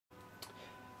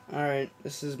Alright,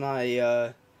 this is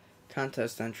my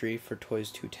contest entry for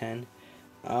toys210.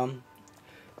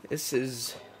 This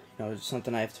is,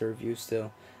 something I have to review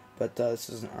still. But this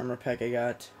is an armor pack I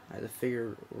got. I have the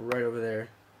figure right over there.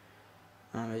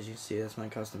 As you can see, that's my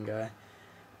custom guy.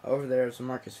 Over there is the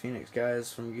Marcus Phoenix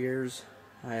guys from Gears.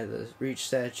 I have the Reach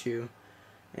statue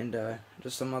and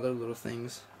just some other little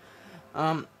things.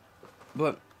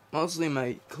 But mostly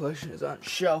my collection is on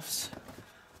shelves.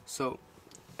 So,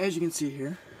 as you can see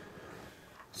here,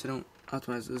 so don't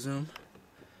optimize the zoom,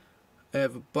 I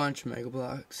have a bunch of Mega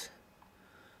Blocks.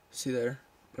 See there?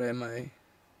 But I have my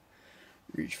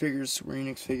Reach figures, Super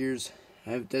Enix figures,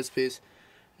 I have Dead Space,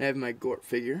 and I have my Gort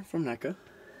figure from NECA.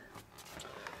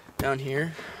 Down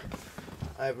here,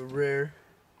 I have a rare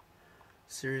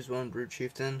Series 1 Brute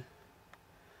Chieftain.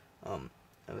 I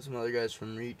have some other guys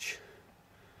from Reach.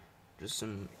 Just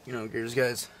some, Gears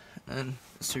guys. And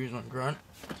the Series 1 Grunt.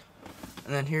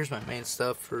 And then here's my main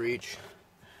stuff for Reach.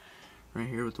 Right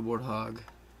here with the Warthog.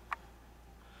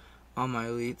 All my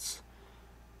elites.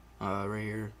 Right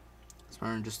here. It's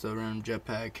wearing just a random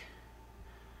jetpack.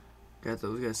 Got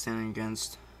those guys standing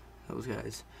against those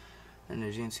guys. And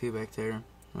as you can see back there,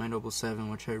 my Noble 7,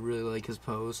 which I really like his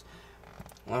pose.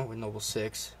 Along with Noble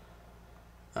 6.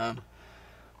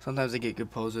 Sometimes I get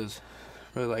good poses.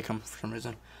 Really like them for some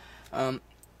reason. But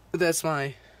that's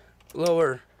my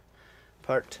lower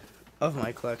part of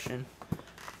my collection.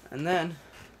 And then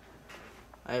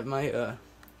I have my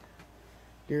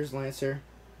Gears Lancer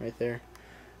right there.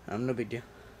 No big deal.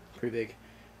 Pretty big.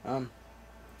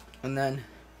 And then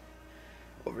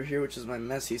over here, which is my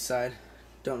messy side,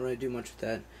 don't really do much with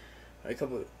that. A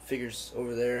couple of figures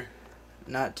over there.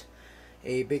 Not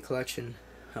a big collection.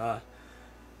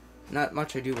 Not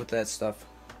much I do with that stuff.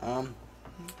 And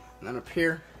then up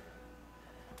here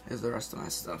is the rest of my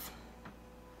stuff.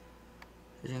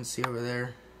 As you can see over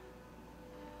there,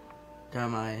 got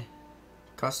my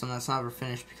custom that's never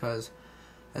finished because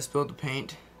I spilled the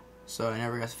paint, so I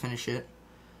never got to finish it.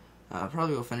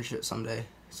 Probably will finish it someday,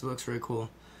 so it looks really cool.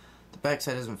 The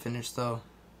backside isn't finished though.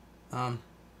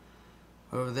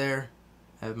 Over there,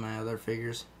 I have my other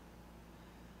figures.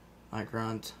 My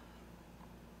Grunt,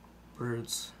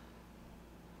 Brutes.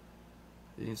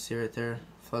 You can see right there,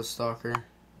 Floodstalker.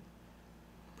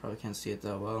 Probably can't see it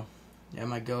that well. Yeah,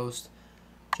 my Ghost,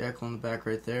 Jackal in the back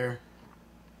right there.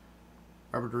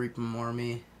 Arbor Reaper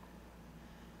Mormy.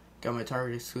 Got my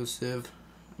Target exclusive.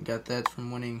 Got that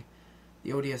from winning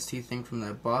the ODST thing from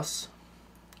that bus.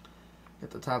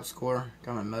 Got the top score.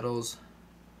 Got my medals.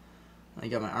 I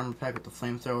got my armor pack with the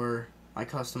flamethrower. My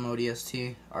custom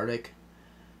ODST Arctic.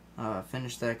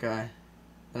 Finished that guy.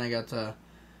 Then I got the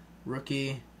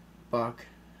rookie Buck,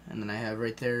 and then I have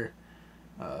right there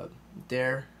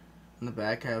Dare in the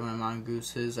back. I have my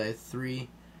Mongooses. I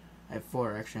have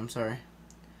four actually, I'm sorry.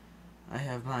 I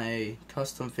have my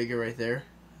custom figure right there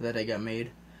that I got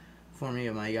made for me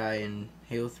of my guy in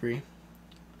Halo 3.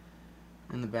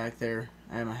 In the back there,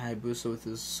 I have my Hayabusa with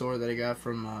his sword that I got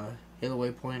from Halo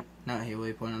Waypoint. Not Halo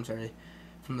Waypoint, I'm sorry.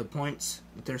 From the points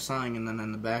that they're selling, and then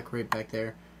in the back, right back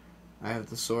there, I have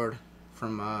the sword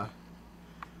from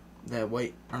that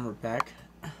white armor pack.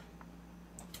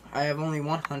 I have only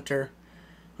one hunter,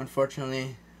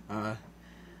 unfortunately. They're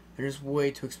just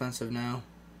way too expensive now.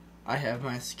 I have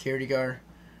my security guard.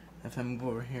 If I move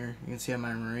over here, you can see I have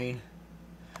my marine,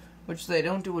 which they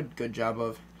don't do a good job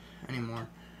of anymore.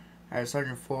 I have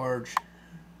Sergeant Forge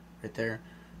right there,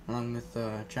 along with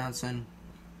Johnson.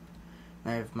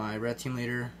 I have my Red Team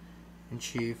Leader in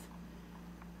Chief,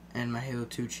 and my Halo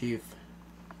 2 Chief.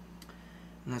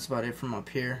 And that's about it from up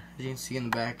here. As you can see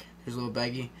in the back, there's a little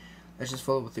baggie that's just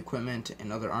filled with equipment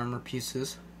and other armor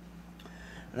pieces.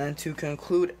 And then to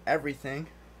conclude everything,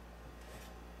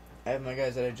 I have my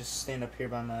guys that I just stand up here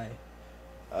by my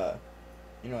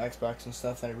Xbox and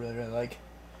stuff that I really like,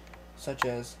 such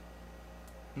as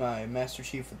my Master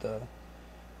Chief with the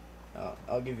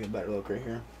I'll give you a better look right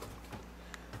here.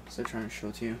 So I'm trying to show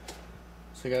it to you.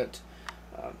 So I got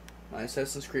my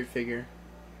Assassin's Creed figure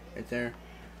right there.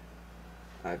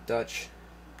 I have Dutch,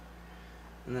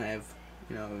 and then I have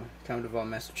Common Deval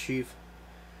Master Chief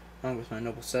along with my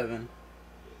Noble 7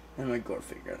 and my Gore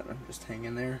figure that I'm just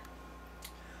hanging there.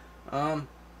 So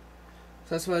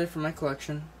that's about it for my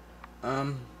collection.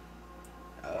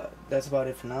 That's about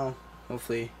it for now.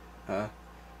 Hopefully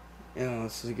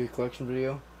this is a good collection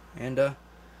video, and I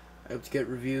hope to get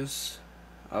reviews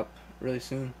up really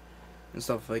soon and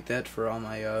stuff like that for all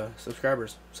my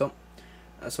subscribers. So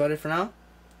that's about it for now.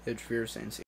 It's for your Sensei.